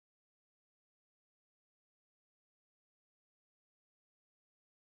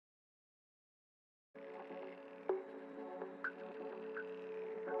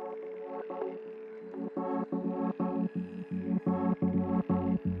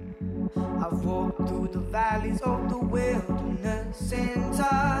I've walked through the valleys of the wilderness in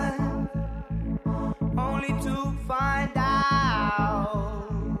time, only to find out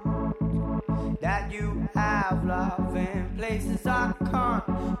that you have love in places I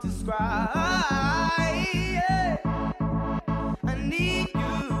can't describe. Yeah. I need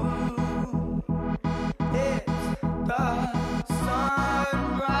you. It's the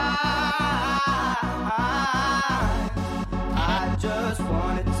sunrise. I just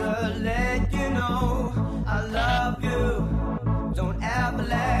wanted to let you know I love you. Don't ever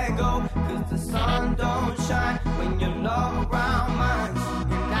let go, 'cause the sun don't shine when you're not around mine.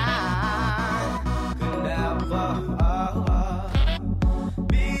 And I could never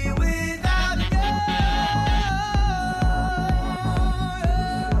be without you.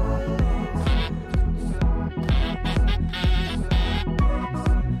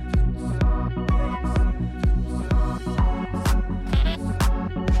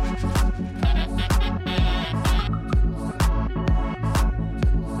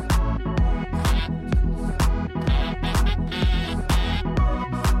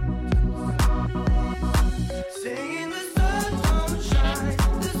 Saying the sun don't shine,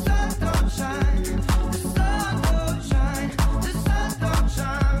 the sun don't shine, the sun don't shine, the sun don't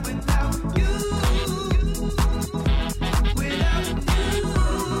shine without you, without you.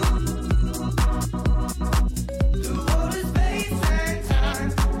 Through all the space and time,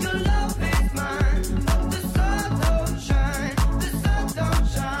 your love is mine. But the sun don't shine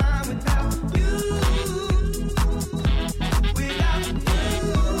without you, without you.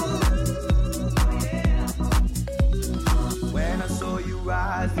 When I saw you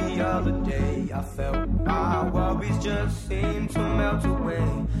rise the other day, I felt my worries just seem to melt away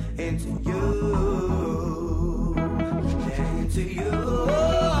into you, into you.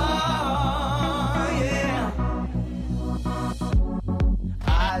 Yeah.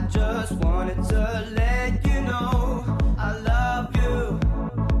 I just wanted to let you know I love you.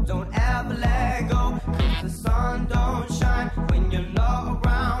 Don't ever let go, 'cause the sun don't shine when you're not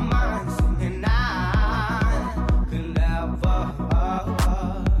around mine. And I could never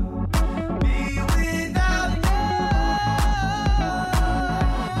be without you.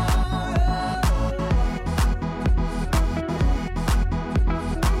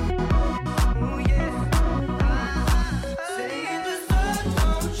 Ooh, yeah. Saying the sun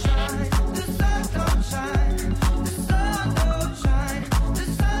don't shine, the sun don't shine, the sun don't shine, the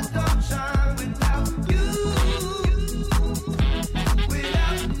sun don't shine without you,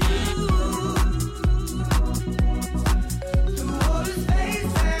 without you. Through all the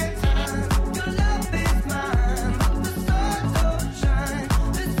space and time, your love is mine. But the sun don't shine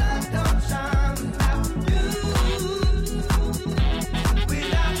without you,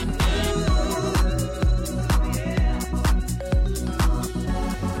 without you.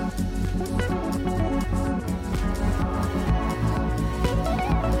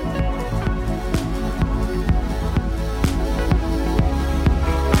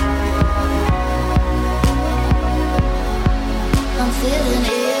 I'm feeling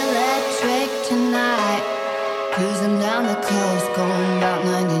electric tonight, cruising down the coast, going about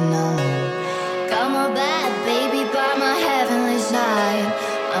 99. Got my bad baby by my heavenly side.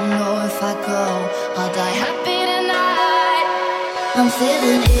 I know if I go, I'll die happy tonight. I'm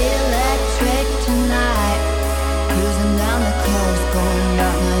feeling electric tonight, cruising down the coast, going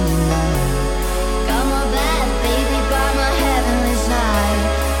about 99. Got my bad baby by my heavenly side.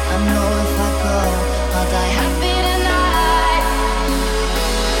 I know if I go, I'll die happy tonight.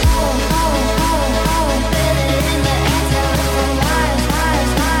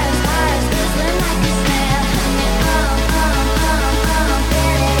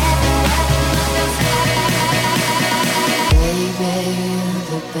 Baby,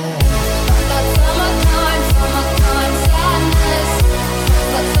 the best. Got summertime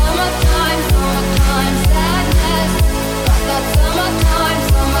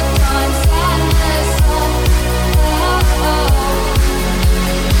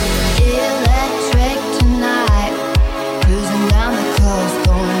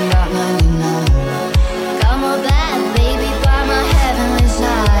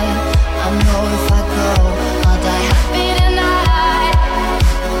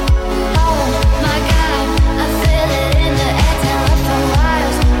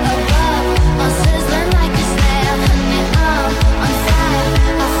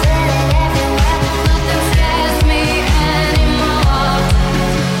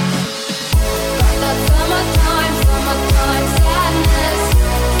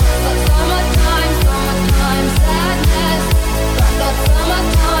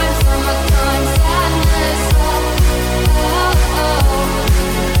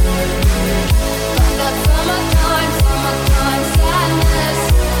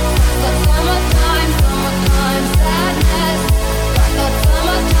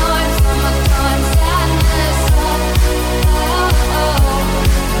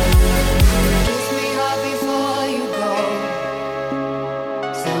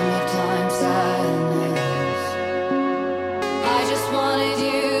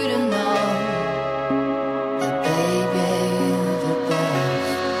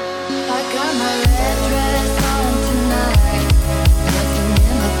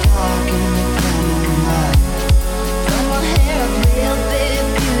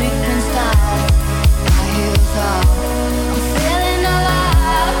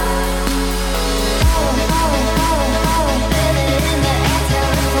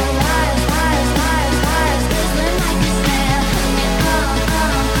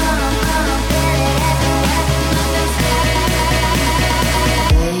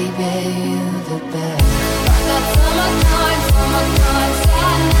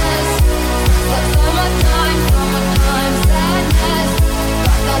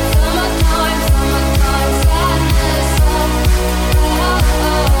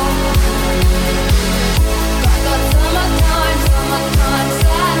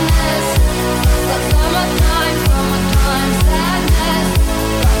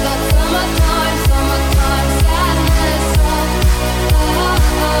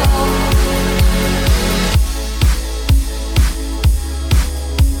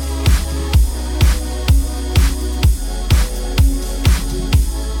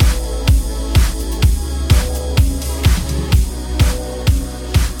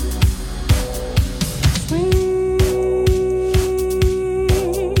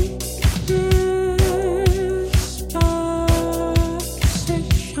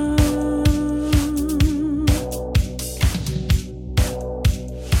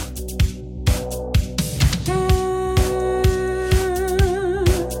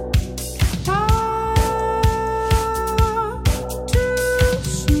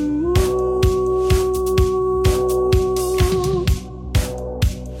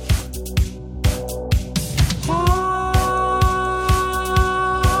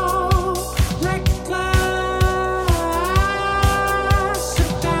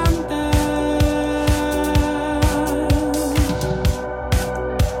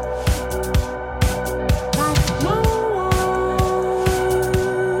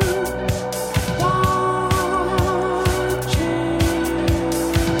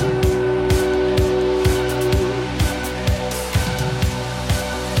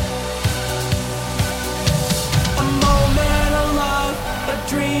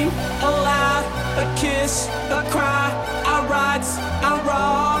a kiss, a cry, our rights, our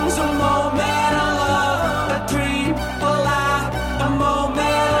wrongs, a moment of love, a dream, a lie, a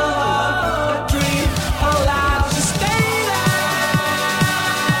moment of love, a dream, a lie, just stay there.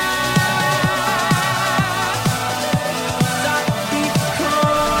 Stop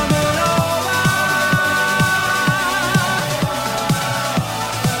becoming over.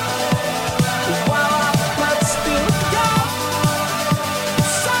 While our blood still young,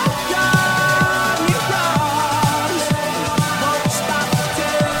 so young it runs, won't stop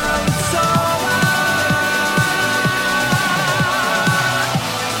till it's over.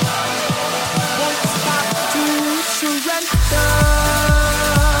 Won't stop to surrender.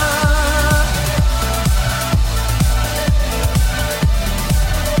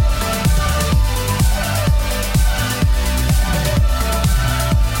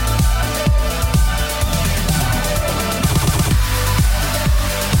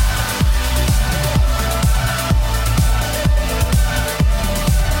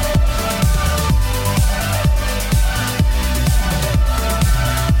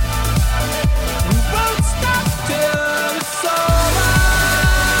 Won't stop till it's over.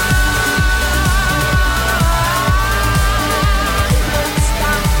 Won't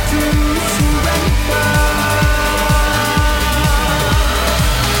stop to surrender.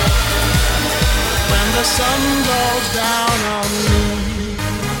 When the sun goes down on me,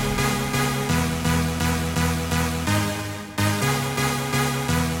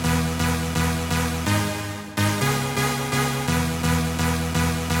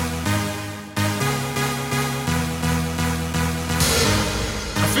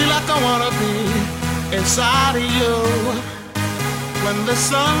 I feel like I wanna be inside of you when the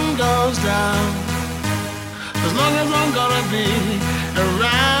sun goes down. As long as I'm gonna be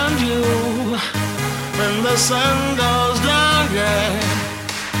around you when the sun goes down, yeah.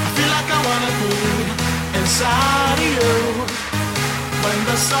 I feel like I wanna be inside of you when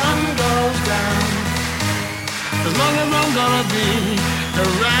the sun goes down. As long as I'm gonna be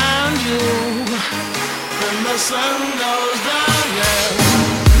around you when the sun goes down, yeah.